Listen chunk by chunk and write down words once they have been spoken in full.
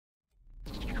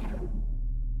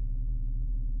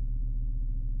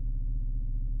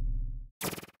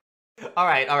All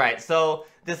right. So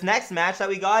this next match that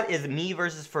we got is me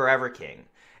versus ForeverKing.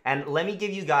 And let me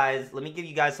give you guys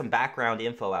some background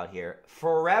info out here.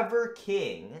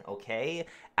 ForeverKing, okay,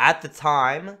 at the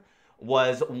time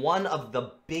was one of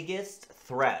the biggest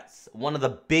threats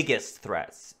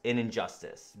in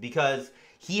Injustice, because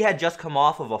he had just come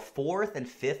off of a 4th and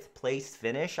 5th place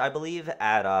finish, I believe,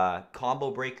 at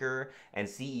Combo Breaker and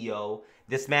CEO.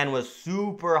 This man was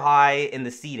super high in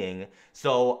the seeding,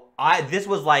 so this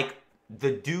was like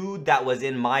the dude that was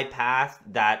in my path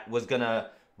that was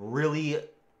gonna really.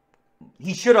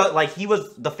 He should have, like, he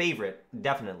was the favorite,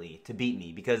 definitely, to beat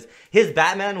me, because his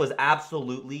Batman was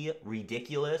absolutely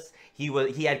ridiculous. He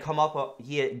had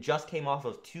just came off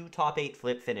of 2 top 8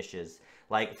 flip finishes.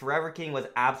 Like, ForeverKing was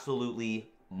absolutely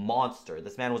monster.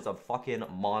 This man was a fucking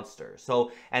monster.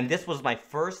 So, and this was my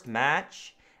first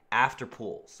match after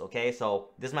Pools, okay? So,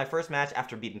 this is my first match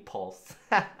after beating Pulse.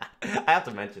 I have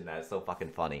to mention that, it's so fucking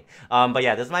funny. But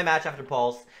yeah, this is my match after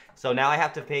Pulse. So now I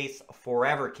have to face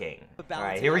ForeverKing.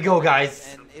 Alright, here we go,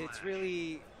 guys. And it's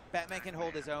really, Batman can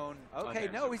hold his own. Okay,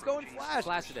 no, he's going Flash.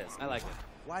 Flash it is, I like it.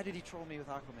 Why did he troll me with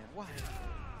Aquaman? Why?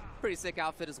 Pretty sick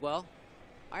outfit as well.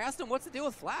 I asked him what's the deal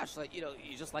with Flash. Like, you know,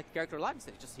 you just like the character a lot.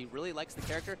 He really likes the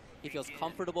character. He feels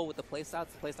comfortable with the playstyle.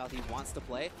 It's the playstyle he wants to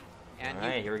play.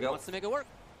 And here we go. He wants to make it work.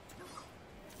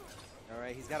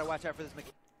 Alright, he's got to watch out for this.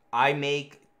 I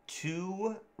make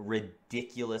 2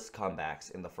 ridiculous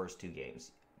comebacks in the first 2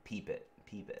 games. Peep it.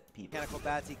 Mechanical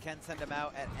bats, he can send him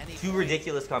out at any 2 point.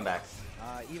 ridiculous comebacks.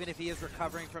 Even if he is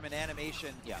recovering from an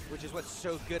animation, which is what's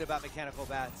so good about mechanical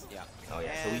bats. Yeah. Oh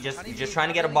yeah, And so we're just trying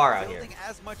to get a bar out here.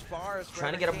 As much bar as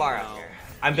Trying to get a bar out here.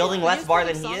 I'm building less bar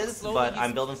than he is, but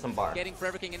I'm building some bar. Getting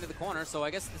ForeverKing into the corner, so I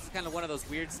guess this is kind of one of those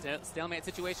weird stalemate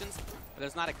situations where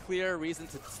there's not a clear reason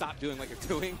to stop doing what you're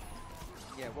doing.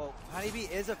 Yeah, well, Honeybee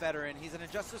is a veteran. He's an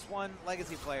Injustice 1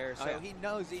 legacy player, so he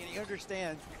knows and he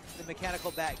understands the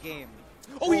mechanical bat game.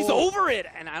 Oh, he's over it!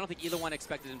 And I don't think either one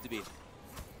expected him to be.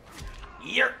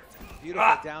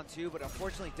 Beautiful down 2, but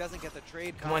unfortunately doesn't get the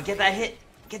trade. Come on, get that hit.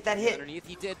 Get that hit. Underneath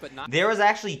he did, but not. There was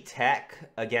actually tech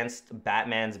against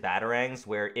Batman's Batarangs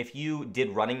where if you did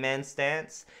Running Man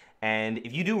stance, and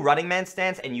if you do Running Man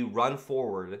stance and you run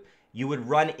forward, you would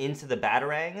run into the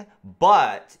Batarang.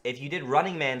 But if you did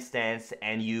Running Man stance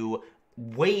and you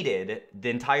waited the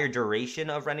entire duration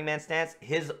of Running Man stance,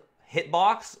 his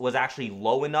hitbox was actually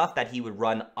low enough that he would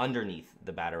run underneath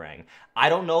the Batarang. I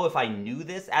don't know if I knew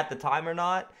this at the time or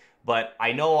not, but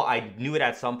I know I knew it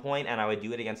at some point, and I would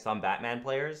do it against some Batman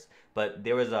players. But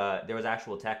there was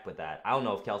actual tech with that. I don't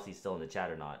know if Kelsey's still in the chat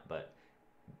or not, but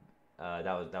that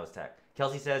was tech.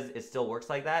 Kelsey says it still works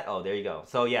like that. Oh, there you go.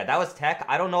 So yeah, that was tech.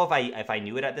 I don't know if I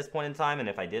knew it at this point in time and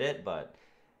if I did it, but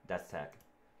that's tech.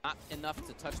 Not enough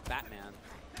to touch Batman.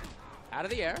 Out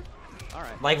of the air. All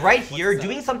right. Like right here,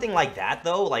 doing something like that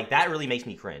though, like that really makes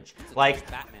me cringe. Like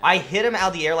I hit him out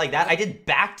of the air like that. I did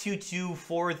back 2-2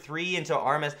 forward 3 into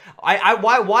RMS.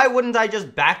 Why wouldn't I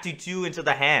just back 2-2 into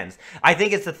the hands? I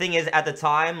think it's the thing is at the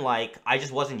time like I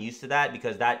just wasn't used to that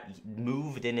because that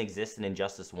move didn't exist in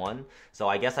Injustice 1. So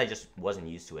I guess I just wasn't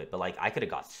used to it. But like I could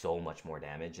have got so much more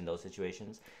damage in those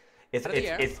situations. It's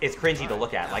cringy to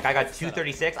look at. Like I got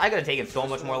 236. I could have taken so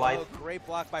much more life. Great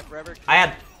block by ForeverKing. I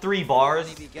had 3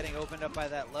 bars. Getting opened up by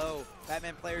that low.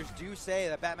 Batman players do say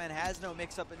that Batman has no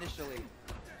mix-up initially.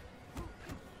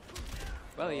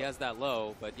 Well, he has that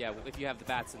low, but yeah, if you have the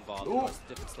bats involved, it's a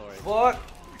different story. Fuck.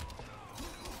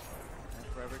 And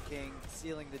ForeverKing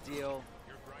sealing the deal.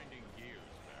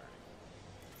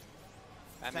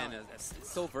 Batman is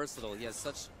so versatile. He has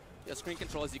such screen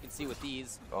control, as you can see with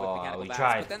these. Oh, with mechanical bats,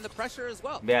 tried. But then the pressure as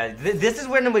well. Yeah, this is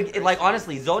when like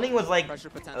honestly, zoning was like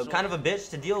kind of a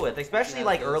bitch to deal with, especially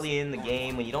like early in the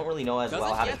game when you don't really know as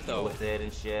well how to deal with it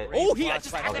and shit. Oh, he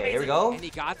just okay, here we go. And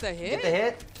he got the hit. Get the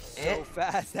hit. So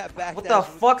fast that back. What the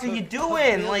fuck are you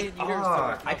doing? Like,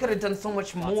 I could have done so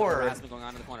much more.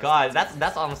 God,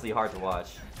 that's honestly hard to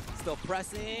watch. Still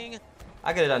pressing.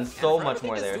 I could have done so much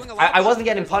more there. I wasn't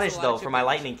getting punished though for my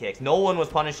lightning kicks. No one was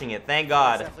punishing it. Thank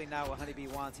God. That's definitely not what Honeybee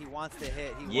wants. He wants to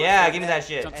hit. Yeah, give me that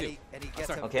shit. And he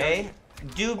gets okay.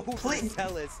 Dude, please.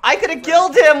 I could have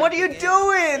killed him. What are you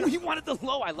doing? He wanted the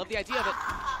low. I love the idea of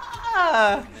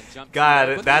it.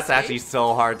 God, that's actually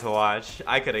so hard to watch.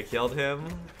 I could have killed him.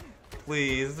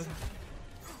 Please.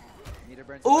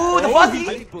 Ooh, the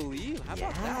fuzzy!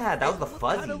 Yeah, that was the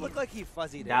fuzzy. It looked like he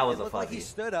fuzzied it. That was a fuzzy. Like he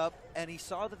stood up and he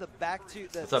saw that the back two,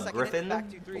 the What's up, Griffin? back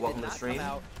 2-3 Welcome did to the not stream. come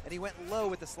out, and he went low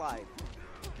with the slide.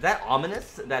 Is that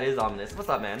ominous? That is ominous. What's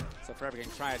up, man? So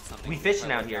ForeverKing tried something. We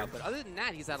fishing out here. But other than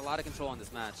that, he's had a lot of control on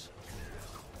this match.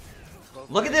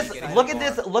 Look at this! Look at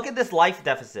this! Look at this life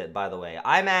deficit. By the way,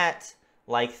 I'm at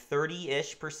like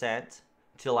 30-ish%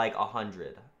 to like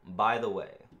 100. By the way.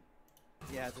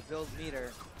 Yeah, the build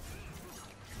meter.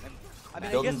 And, I mean,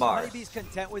 I Building guess bars. Honeybee's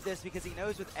content with this because he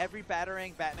knows with every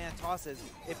battering Batman tosses,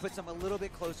 it puts him a little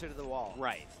bit closer to the wall.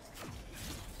 Right.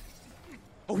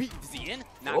 Oh, is he in?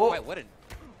 Not Oh. quite. What a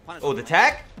punishment. Oh, the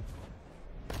tech?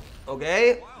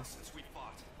 Okay. Let's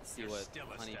see what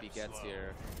Honeybee gets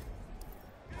here.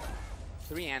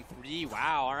 3 and 3.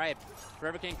 Wow. All right.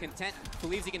 ForeverKing content.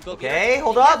 Believes he can build. Okay,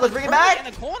 hold up. Let's bring it back. In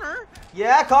the corner.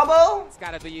 Yeah, combo. It's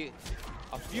got to be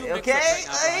a few Okay. mix-ups right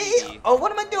now for Hey. Honeybee. Oh,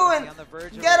 what am I doing? On the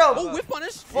verge Get of him. Oh, whip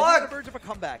punish. He's on the Fuck. verge of a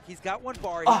comeback. He's got one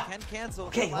bar. Ah. He can cancel.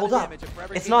 Okay, a lot hold of up. damage, and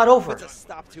ForeverKing It's not over. puts a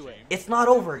stop to it. It's not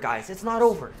over, guys. It's not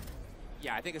over.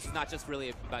 Yeah, I think it's not just really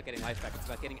about getting life back. It's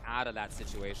about getting out of that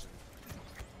situation.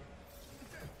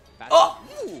 Oh!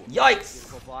 Ooh. Yikes.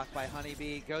 Beautiful block by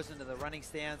Honeybee. Goes into the running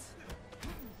stance.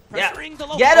 Yeah. Pressuring the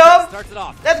low Get post. him. Starts it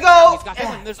off. Let's go. Now he's got this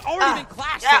one. There's already been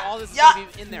clash, Yeah. so all this is Yeah. going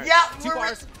to be in there. Yeah. 2 We're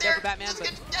bars right there for there. Batman,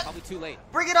 but probably too late.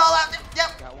 Bring it all out.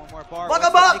 Yep. Got one more bar. Fuck Once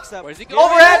him the up. mix-up- Where's he going?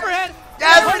 Overhead. Overhead.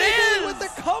 Yes. There it With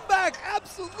is. the comeback,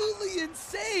 absolutely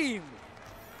insane.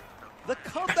 The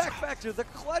comeback factor, the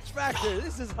clutch factor.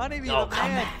 This is Honeybee, No, the man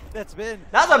comeback. that's been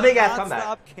That was a big-ass non-stop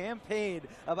comeback. campaign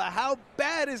about how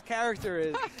bad his character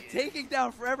is, taking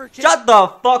down ForeverKing. Shut the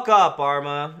fuck up,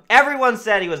 Arma. Everyone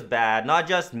said he was bad, not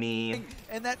just me.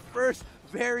 And that first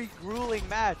very grueling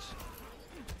match.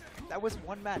 That was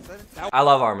one match. I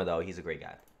love Arma though. He's a great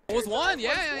guy. It was one.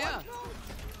 Yeah.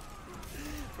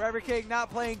 ForeverKing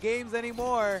not playing games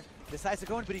anymore. Decides to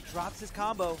go in, but he drops his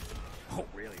combo. Oh,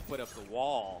 really put up the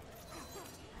wall.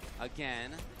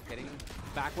 Again, getting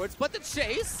backwards, but the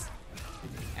chase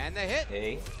and the hit.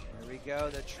 Okay. There we go.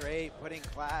 The trade putting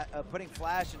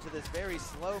Flash into this very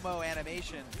slow-mo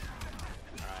animation.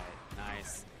 All right,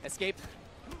 nice. Escape.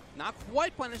 Not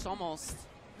quite punished, almost.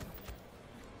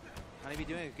 Honeybee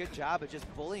doing a good job of just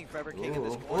bullying ForeverKing in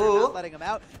this Ooh. corner, Ooh. not letting him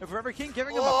out. And ForeverKing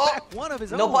giving him Oh. a back one of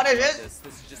his No own. punishes.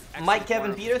 This is just excellent Mike,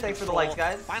 Kevin, corner Peter, thanks for the control. likes,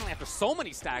 guys. Finally, after so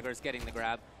many staggers, getting the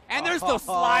grab. And there's no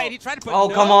slide. He tried to put Oh,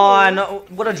 no. come on.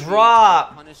 What a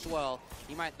drop. Punished well.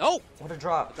 He might. No. What a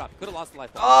drop. Drop. Could have lost the life.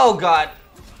 Oh, God.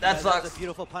 That That's sucks. a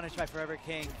beautiful punish by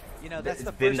ForeverKing. You know, that's It's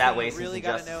the been first that thing way you since really the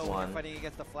got to Justice know when one. you're fighting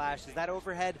against the Flash, is that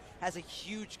overhead has a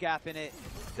huge gap in it.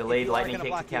 Delayed If you are lightning gonna kick to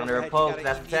block the counter a overhead, you poke. gotta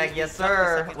That's the tag. immediately Yes, jump the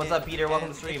sir. second What's hit up, Peter? Welcome to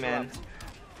and the stream, man. interrupt.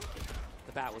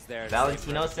 The bat was there.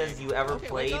 Valentino says you ever Okay,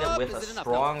 played wake up. with Is a it enough?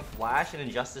 strong Flash in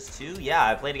Injustice 2? Yeah,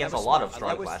 I played against a was lot smart. of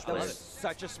strong Flash That was players.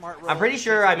 such a smart roll. I'm pretty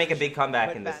sure I make a big comeback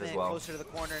Put in this as Batman well. closer to the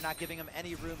corner, not giving him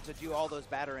any room to do all those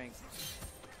batterings.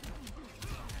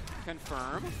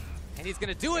 Confirm. And he's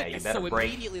going to do it. Yeah, you And better so break.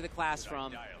 immediately the clash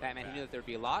from Batman. He knew that there would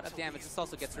be a lot of damage. This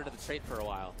also gets rid of the trait for a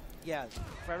while. Yeah,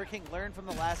 ForeverKing learned from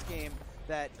the last game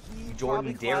that he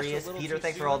Jordan, probably clashed Darius, a little Peter, too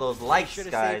thanks for soon. all those He likes, should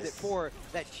have guys. saved it for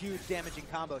that huge damaging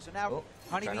combo. So now Oh,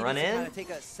 Honeybee trying to run needs to in. kind of take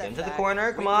a step Into the back, corner,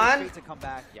 wait come for his on. trait to come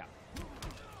back. Yeah.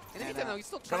 In the And, meantime, though, he's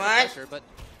still come trying to on. pressure, but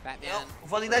Batman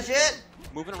Fuzzy that shit.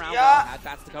 moving around. Yeah. Had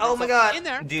bats to cover Oh my himself. God. In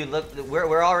there. Dude, look,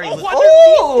 we're already. Oh,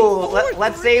 Oh, what?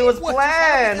 let's say it was What just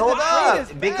planned. happened? Hold The trade up. is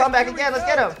Big back. comeback Here we again. Let's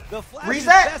go. get him. The Flash's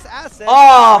Reset. best asset.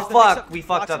 Oh, There's the mix-up. fuck. We fucked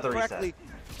Blocks up him the reset. correctly.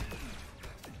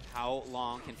 How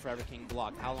long can ForeverKing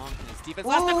block? How long can his defense Ooh.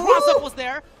 last? The cross-up was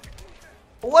there.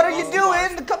 What are you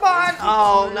doing? Come on.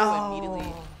 Oh, no.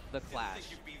 Immediately the clash.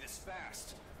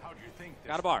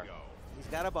 Got a bar. He's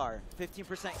got a bar.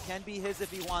 15% can be his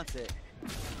if he wants it.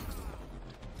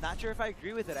 Not sure if I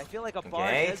agree with it. I feel like a bar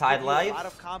Okay, does tied give you life. a lot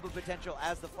of combo potential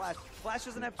as the Flash. Flash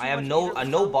doesn't have too I have much no meter a with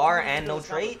no combo, bar too and no much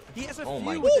combo. trait. He has a Oh few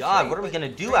my with God, trait, what are we but gonna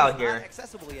do trait out is here? not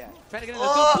accessible yet. Trying to get in the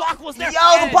good block was there. Yo,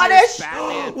 the And punish! here's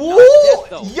Batman. Ooh, Not dead,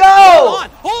 though. yo!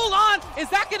 Hold on. Is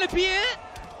that going to be it?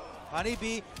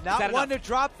 Honeybee, that not one to enough?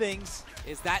 drop things.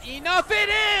 Is that enough? It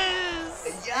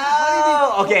is.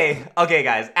 Yo! Okay,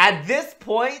 guys. At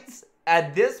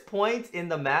this point in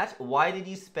the match, why did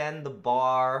you spend the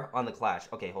bar on the clash?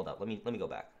 Okay, hold up. Let me go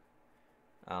back.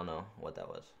 I don't know what that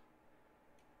was.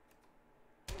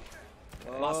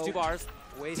 Lost 2 bars.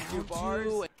 Waste Down 2 bars.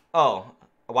 2. Oh,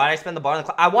 why did I spend the bar on the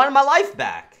clash? I wanted my life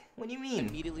back. What do you mean?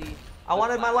 Immediately. I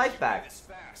wanted my life back.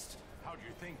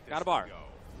 Got a bar.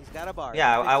 He's got a bar.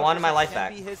 Yeah, I wanted my 15% life can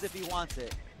back. be his if he wants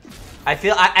it. I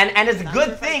feel, and it's a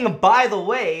good thing, by the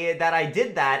way, that I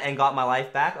did that and got my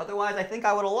life back. Otherwise, I think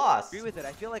I would have lost. Agree with it.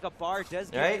 I feel like a bar does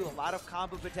give Right? you a lot of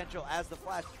combo potential as the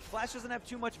Flash. Flash doesn't have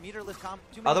too much meterless combo.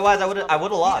 Otherwise, I would have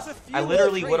lost. I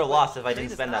literally would have lost if I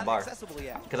didn't spend that bar.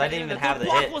 Because I didn't even have the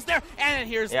block hit. was there, and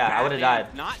here's Yeah, I would've Batman.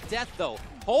 died. Not death though.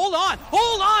 Hold on,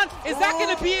 hold on. Is that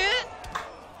gonna be it?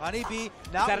 Honeybee,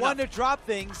 that not one enough? to drop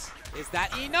things. Is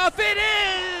that enough? It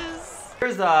is.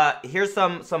 here's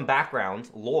some background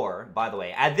lore, by the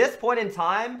way. At this point in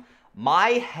time, my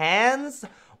hands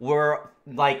were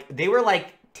like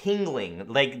tingling,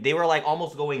 like they were like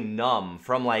almost going numb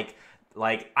from like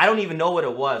I don't even know what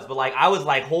it was, but like I was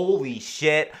like, holy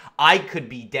shit, I could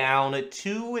be down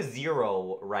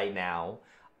 2-0 right now.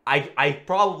 I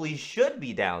probably should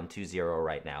be down 2-0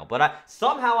 right now, but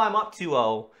somehow I'm up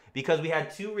 2-0 because we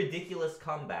had 2 ridiculous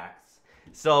comebacks.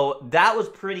 So that was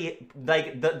pretty,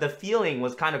 like, the feeling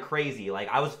was kind of crazy. Like,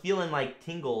 I was feeling, like,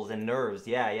 tingles and nerves.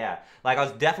 Yeah. Like, I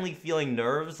was definitely feeling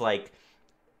nerves, like,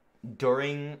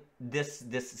 during this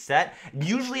set.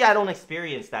 Usually, I don't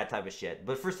experience that type of shit.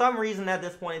 But for some reason, at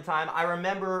this point in time, I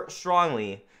remember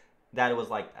strongly that it was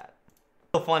like that.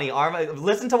 So funny, Arma.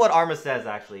 Listen to what Arma says,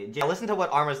 actually. Listen to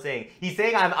what Arma's saying. He's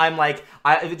saying I'm like,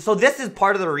 so this is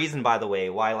part of the reason, by the way,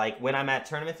 why, like, when I'm at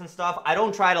tournaments and stuff, I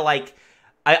don't try to, like,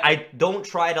 I don't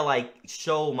try to, like,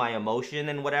 show my emotion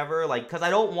and whatever, like, because I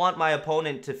don't want my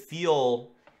opponent to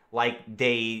feel like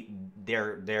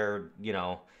they're, you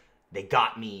know, they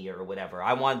got me or whatever.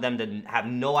 I want them to have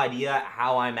no idea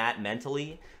how I'm at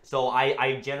mentally. So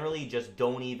I generally just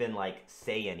don't even, like,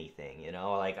 say anything, you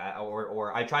know, like,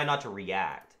 or I try not to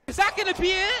react. Is that gonna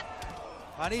be it?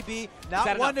 Honeybee,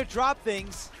 not one to drop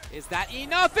things. Is that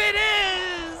enough? It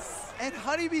is! And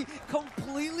Honeybee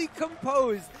completely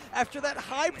composed after that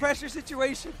high-pressure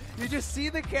situation. You just see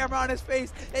the camera on his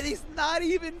face, and he's not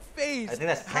even phased. I think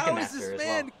that's second master How is this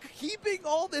man keeping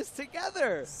all this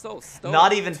together? So stoked.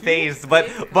 Not even phased, but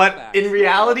in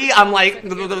reality, I'm like,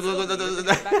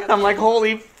 I'm like,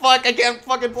 holy fuck, I can't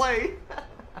fucking play.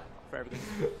 For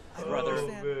everything. Brother,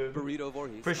 Burrito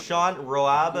Voorhees. For Sean,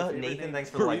 Roab, Nathan,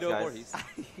 thanks for the likes, guys. Voorhees. I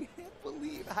can't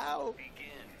believe how.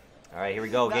 All right, here we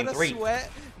go, game 3. Not a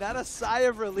sweat, not a sigh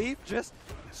of relief, just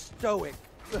stoic.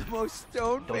 The most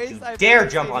stone face Don't you I've dare ever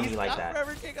jump seen. on me like that.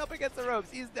 ForeverKing up against the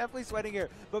ropes. He's definitely sweating here,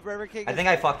 but ForeverKing I think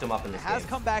I fucked him up in this has game.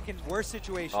 come back in worse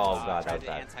situations. Oh god, that Tried was the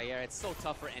bad. anti-air. It's so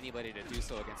tough for anybody to do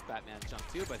so against Batman Jump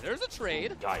 2, but there's a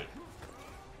trade. Die.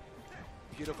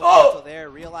 Beautiful Oh! cancel there,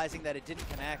 realizing that it didn't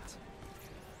connect.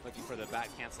 Looking for the back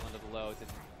cancel into the low.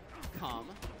 Didn't come.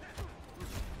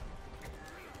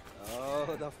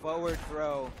 Oh, the forward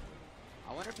throw.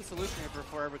 I wonder if the solution here for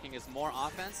ForeverKing is more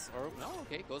offense, or no,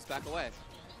 okay, goes back away.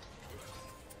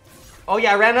 Oh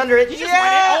yeah, I ran under it. He just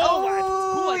Yeah! went in.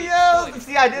 Oh, Oh, my- yeah!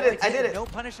 See, I did it. I did it. No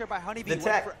punisher by Honeybee. The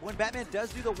tech. When Batman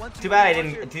does do the 1-2. Too bad I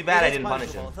launcher, didn't punish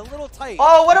punishable. him. It's a little tight.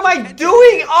 Oh, what am but I you can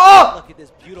doing? do it. Oh! Look at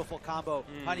this beautiful combo.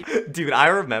 Honeybee. Dude, I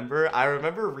remember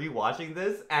rewatching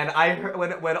this, and I heard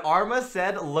when Arma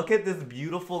said, "Look at this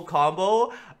beautiful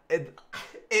combo."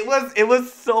 It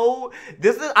was so.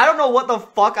 I don't know what the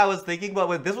fuck I was thinking,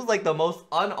 but this was like the most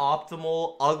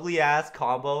unoptimal, ugly ass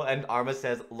combo, and Arma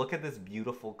says, "Look at this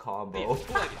beautiful combo."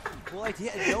 Cool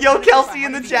idea. Yo, Kelsey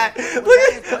in the chat. Look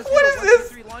at what is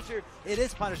this? Launcher, it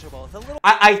is punishable. It's a little.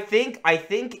 I think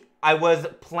I was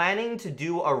planning to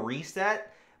do a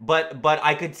reset, but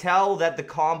I could tell that the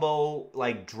combo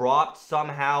like dropped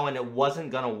somehow and it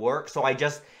wasn't gonna work, so I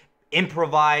just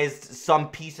improvised some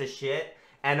piece of shit.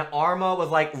 And Arma was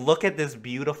like, "Look at this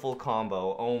beautiful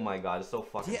combo." Oh my god, it's so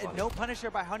fucking funny. No punisher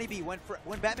by Honeybee. When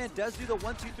Batman does do the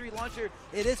 1-2-3 launcher,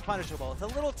 it is punishable. It's a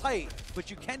little tight,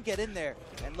 but you can get in there.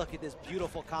 And look at this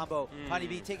beautiful combo.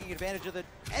 Honeybee taking advantage of the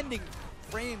ending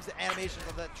frames animations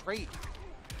of that trait.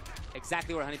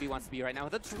 Exactly where Honeybee wants to be right now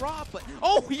with a drop, but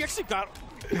oh, he actually got.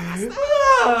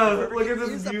 Look at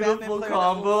this beautiful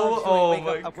combo. Oh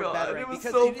my god, it was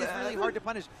so bad. Because it is really hard to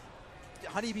punish.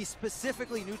 Honeybee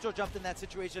specifically neutral jumped in that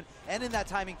situation and in that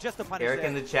timing just to punish Eric there.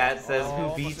 in the chat says,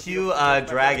 "Who beat you? Dragon."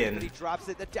 Dragon." He drops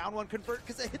it. The down one convert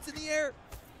because it hits in the air.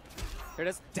 Here it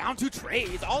is. Down 2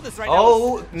 trades. All this right now.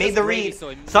 Oh, made the read.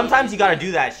 So Sometimes you gotta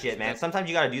do that shit, man. Sometimes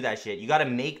you gotta do that shit. You gotta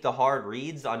make the hard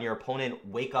reads on your opponent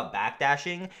wake up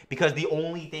backdashing, because the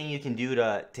only thing you can do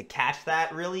to catch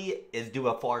that really is do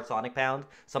a forward Sonic Pound.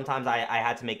 Sometimes I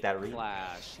had to make that read.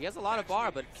 Flash. He has a lot of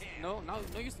bar, but no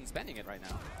use in spending it right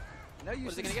now. No,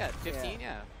 What is he gonna get? 15?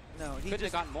 Yeah. No, he could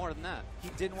have gotten more than that. He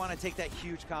didn't want to take that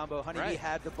huge combo. Honeybee Right.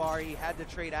 had the bar. He had the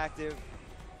trade active.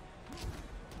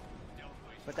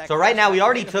 But that So right now we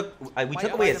already might took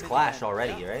might away have his him in clash the end.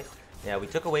 already, right? Yeah, we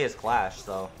took away his clash,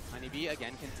 so Honeybee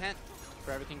again content.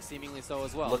 ForeverKing seemingly so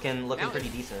as well. looking Now, pretty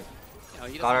decent. You know,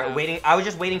 he Got doesn't her have waiting. I was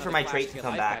just waiting for another my flash trait to get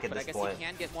come life back at but this I guess point. he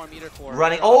can get more meter for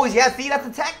Running. Oh yeah, see that's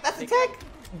a tech. That's a tech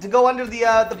to go under the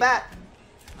bat.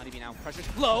 Honeybee now pressure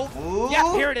low. Ooh,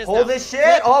 Yeah, here it is. hold now. this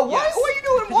shit. Oh, what? Yes. What are you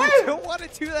doing, boy? You don't want to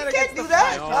do that You against can't do the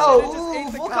that. Flash. Oh, You should've just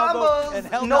ate the full combo combos. and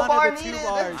held No on to bar the 2 needed.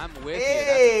 bars. I'm with Hey, you.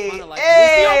 That's a ton of life.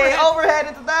 hey, Where's the overhead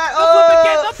into that. The flip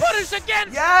again, the punish again.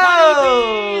 Yo!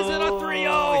 Honeybees and a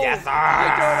 3-0. Yes, sir. I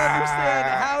don't understand.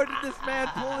 How did this man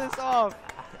pull this off?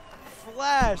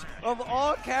 Flash, of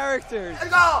all characters,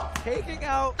 Let's go. taking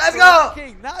out Let's go.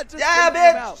 King, not just Yeah, taking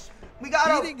him bitch. out, We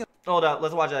got beating him. him. Hold up.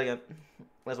 Let's watch that again.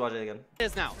 Let's watch it again. It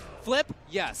is now. Flip,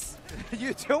 yes.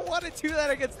 You don't want to do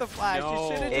that against the Flash. No. You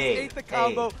should have just Hey, ate the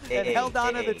combo hey, and hey, held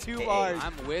on to hey, the 2 hey, bars.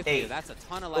 I'm with Hey. you. That's a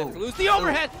ton of life Ooh. to lose. The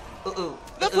overhead, Ooh,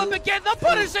 the flip again, the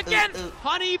punish again. ooh.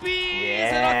 Honeybees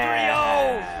Yeah. and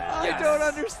a 3-0. I Yes. don't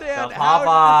understand. The How did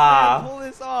Papa. this man pull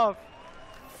this off?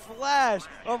 Flash,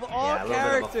 of all Yeah, a little bit of a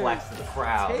characters, flex to the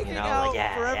crowd. taking You know, out like,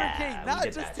 yeah, Forever yeah, King, we not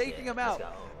did just that taking shit. him Let's out. go.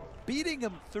 beating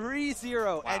him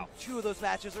 3-0, and Wow. 2 of those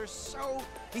matches are so,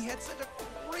 he had such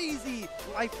a crazy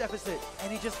life deficit,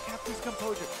 and he just kept his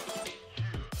composure.